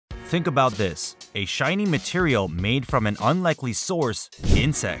Think about this: a shiny material made from an unlikely source,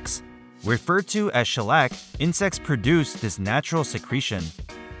 insects. Referred to as shellac, insects produce this natural secretion.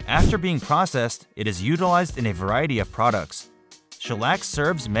 After being processed, it is utilized in a variety of products. Shellac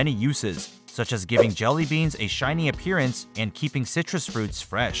serves many uses, such as giving jelly beans a shiny appearance and keeping citrus fruits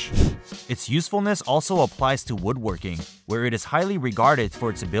fresh. Its usefulness also applies to woodworking, where it is highly regarded for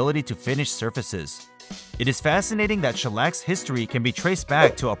its ability to finish surfaces. It is fascinating that shellac's history can be traced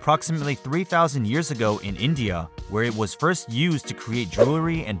back to approximately 3,000 years ago in India, where it was first used to create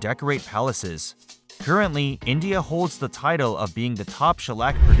jewelry and decorate palaces. Currently, India holds the title of being the top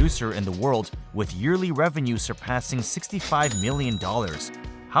shellac producer in the world, with yearly revenue surpassing $65 million.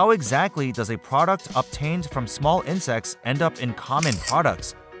 How exactly does a product obtained from small insects end up in common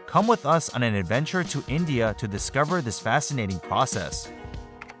products? Come with us on an adventure to India to discover this fascinating process.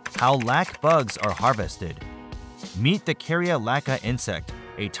 How lac bugs are harvested. Meet the Caria laca insect,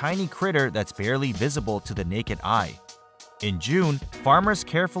 a tiny critter that's barely visible to the naked eye. In June, farmers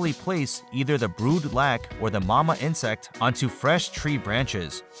carefully place either the brood lac or the mama insect onto fresh tree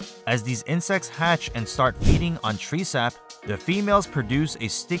branches. As these insects hatch and start feeding on tree sap, the females produce a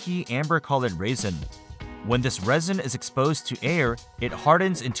sticky amber-colored resin. When this resin is exposed to air, it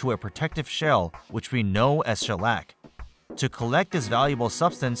hardens into a protective shell, which we know as shellac. To collect this valuable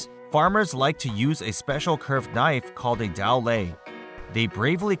substance, farmers like to use a special curved knife called a dowlay. They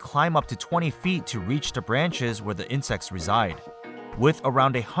bravely climb up to 20 feet to reach the branches where the insects reside. With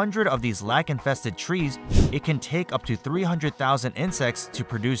around 100 of these lac-infested trees, it can take up to 300,000 insects to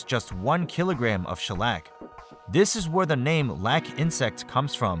produce just 1 kilogram of shellac. This is where the name lac insect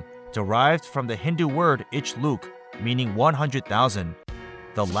comes from, derived from the Hindu word ichluk, meaning 100,000.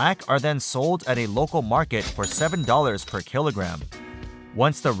 The lac are then sold at a local market for $7 per kilogram.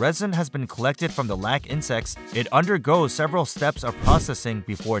 Once the resin has been collected from the lac insects, it undergoes several steps of processing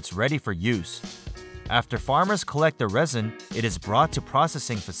before it's ready for use. After farmers collect the resin, it is brought to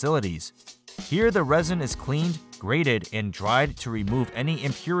processing facilities. Here the resin is cleaned, graded, and dried to remove any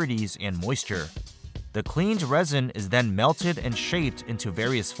impurities and moisture. The cleaned resin is then melted and shaped into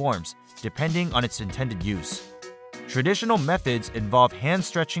various forms, depending on its intended use. Traditional methods involve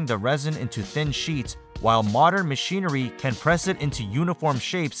hand-stretching the resin into thin sheets, while modern machinery can press it into uniform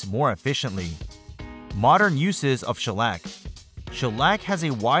shapes more efficiently. Modern uses of shellac. Shellac has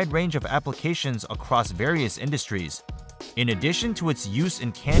a wide range of applications across various industries. In addition to its use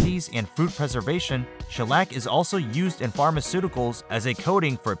in candies and fruit preservation, shellac is also used in pharmaceuticals as a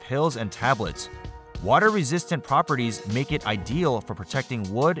coating for pills and tablets. Water-resistant properties make it ideal for protecting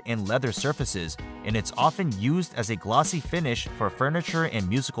wood and leather surfaces, and it's often used as a glossy finish for furniture and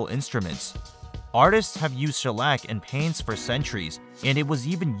musical instruments. Artists have used shellac in paints for centuries, and it was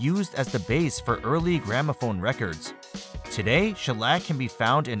even used as the base for early gramophone records. Today, shellac can be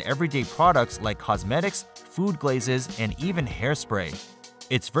found in everyday products like cosmetics, food glazes, and even hairspray.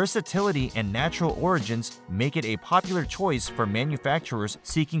 Its versatility and natural origins make it a popular choice for manufacturers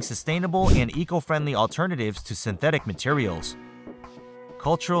seeking sustainable and eco-friendly alternatives to synthetic materials.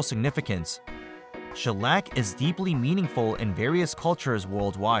 Cultural significance. Shellac is deeply meaningful in various cultures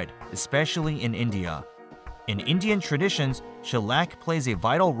worldwide, especially in India. In Indian traditions, shellac plays a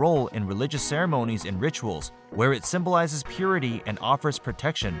vital role in religious ceremonies and rituals, where it symbolizes purity and offers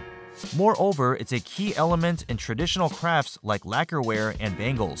protection. Moreover, it's a key element in traditional crafts like lacquerware and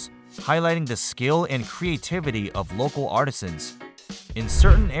bangles, highlighting the skill and creativity of local artisans. In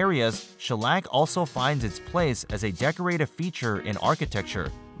certain areas, shellac also finds its place as a decorative feature in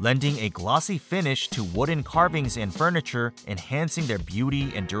architecture, lending a glossy finish to wooden carvings and furniture, enhancing their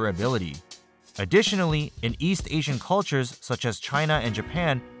beauty and durability. Additionally, in East Asian cultures such as China and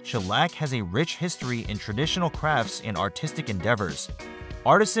Japan, shellac has a rich history in traditional crafts and artistic endeavors.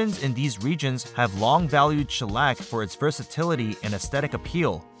 Artisans in these regions have long valued shellac for its versatility and aesthetic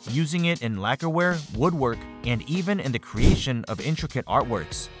appeal, using it in lacquerware, woodwork, and even in the creation of intricate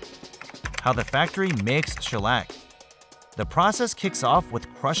artworks. How the factory makes shellac. The process kicks off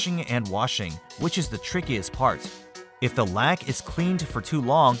with crushing and washing, which is the trickiest part. If the lac is cleaned for too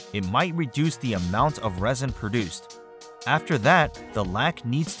long, it might reduce the amount of resin produced. After that, the lac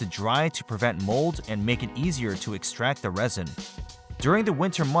needs to dry to prevent mold and make it easier to extract the resin. During the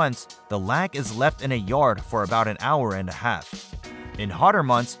winter months, the lac is left in a yard for about an hour and a half. In hotter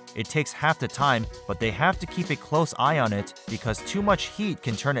months, it takes half the time, but they have to keep a close eye on it because too much heat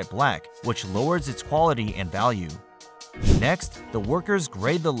can turn it black, which lowers its quality and value. Next, the workers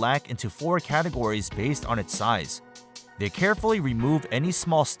grade the lac into 4 categories based on its size. They carefully remove any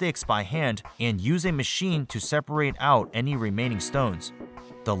small sticks by hand and use a machine to separate out any remaining stones.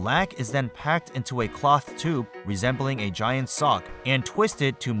 The lac is then packed into a cloth tube resembling a giant sock and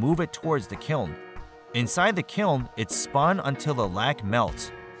twisted to move it towards the kiln. Inside the kiln, it's spun until the lac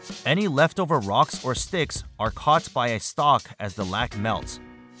melts. Any leftover rocks or sticks are caught by a stalk as the lac melts.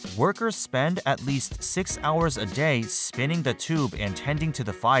 Workers spend at least 6 hours a day spinning the tube and tending to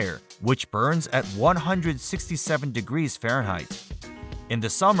the fire, which burns at 167 degrees Fahrenheit. In the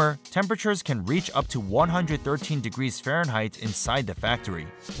summer, temperatures can reach up to 113 degrees Fahrenheit inside the factory.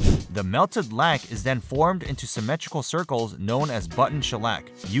 The melted lac is then formed into symmetrical circles known as button shellac,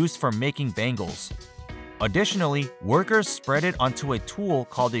 used for making bangles. Additionally, workers spread it onto a tool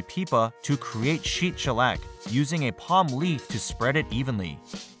called a pipa to create sheet shellac, using a palm leaf to spread it evenly.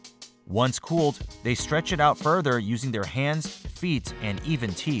 Once cooled, they stretch it out further using their hands, feet, and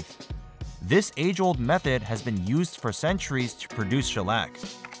even teeth. This age-old method has been used for centuries to produce shellac.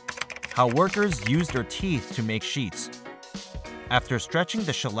 How workers use their teeth to make sheets. After stretching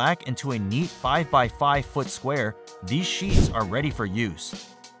the shellac into a neat 5x5 foot square, these sheets are ready for use.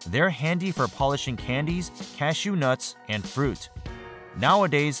 They're handy for polishing candies, cashew nuts, and fruit.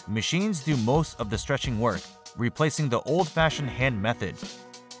 Nowadays, machines do most of the stretching work, replacing the old-fashioned hand method.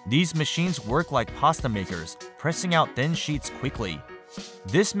 These machines work like pasta makers, pressing out thin sheets quickly.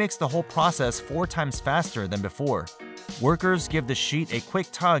 This makes the whole process 4 times faster than before. Workers give the sheet a quick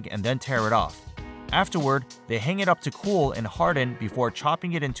tug and then tear it off. Afterward, they hang it up to cool and harden before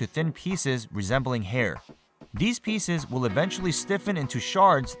chopping it into thin pieces resembling hair. These pieces will eventually stiffen into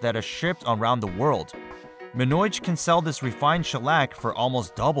shards that are shipped around the world. Manoj can sell this refined shellac for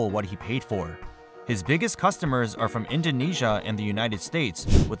almost double what he paid for. His biggest customers are from Indonesia and the United States,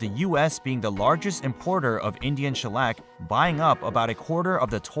 with the US being the largest importer of Indian shellac, buying up about a quarter of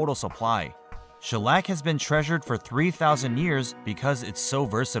the total supply. Shellac has been treasured for 3,000 years because it's so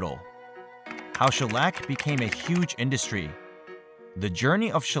versatile. How shellac became a huge industry. The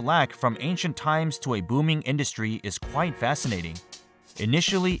journey of shellac from ancient times to a booming industry is quite fascinating.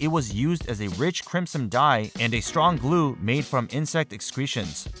 Initially, it was used as a rich crimson dye and a strong glue made from insect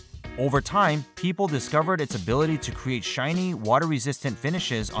excretions. Over time, people discovered its ability to create shiny, water-resistant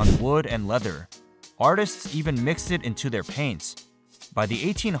finishes on wood and leather. Artists even mixed it into their paints. By the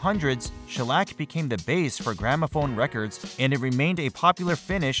 1800s, shellac became the base for gramophone records, and it remained a popular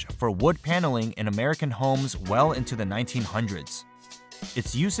finish for wood paneling in American homes well into the 1900s.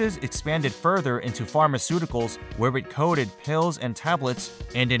 Its uses expanded further into pharmaceuticals, where it coated pills and tablets,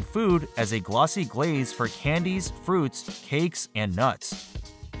 and in food as a glossy glaze for candies, fruits, cakes, and nuts.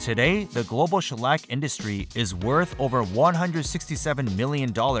 Today, the global shellac industry is worth over $167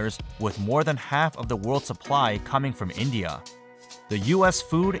 million, with more than half of the world's supply coming from India. The US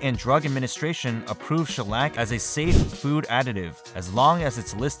Food and Drug Administration approves shellac as a safe food additive as long as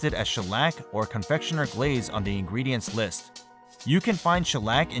it's listed as shellac or confectioner glaze on the ingredients list. You can find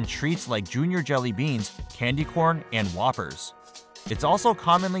shellac in treats like junior jelly beans, candy corn, and Whoppers. It's also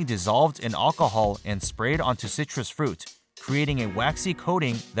commonly dissolved in alcohol and sprayed onto citrus fruit, creating a waxy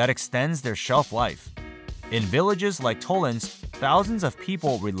coating that extends their shelf life. In villages like Tolens, thousands of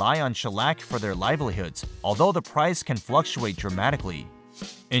people rely on shellac for their livelihoods, although the price can fluctuate dramatically.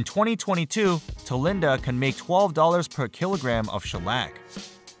 In 2022, Tolinda can make $12 per kilogram of shellac.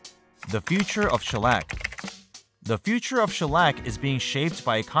 The future of shellac. The future of shellac is being shaped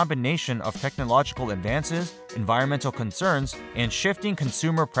by a combination of technological advances, environmental concerns, and shifting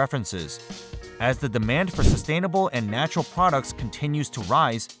consumer preferences. As the demand for sustainable and natural products continues to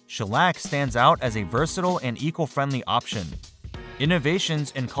rise, shellac stands out as a versatile and eco-friendly option.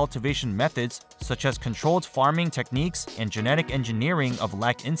 Innovations in cultivation methods, such as controlled farming techniques and genetic engineering of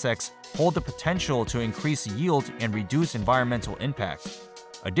lac insects, hold the potential to increase yield and reduce environmental impact.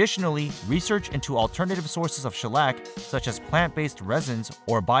 Additionally, research into alternative sources of shellac, such as plant-based resins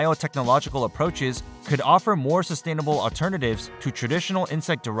or biotechnological approaches, could offer more sustainable alternatives to traditional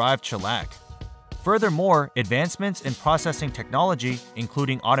insect-derived shellac. Furthermore, advancements in processing technology,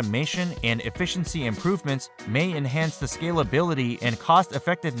 including automation and efficiency improvements, may enhance the scalability and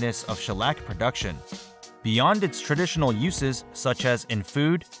cost-effectiveness of shellac production. Beyond its traditional uses, such as in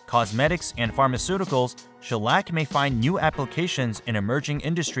food, cosmetics, and pharmaceuticals, shellac may find new applications in emerging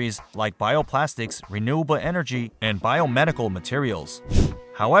industries like bioplastics, renewable energy, and biomedical materials.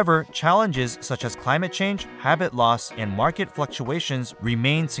 However, challenges such as climate change, habit loss, and market fluctuations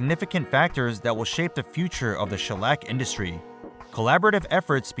remain significant factors that will shape the future of the shellac industry. Collaborative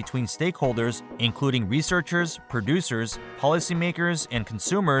efforts between stakeholders, including researchers, producers, policymakers, and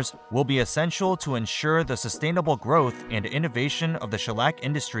consumers, will be essential to ensure the sustainable growth and innovation of the shellac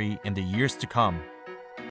industry in the years to come.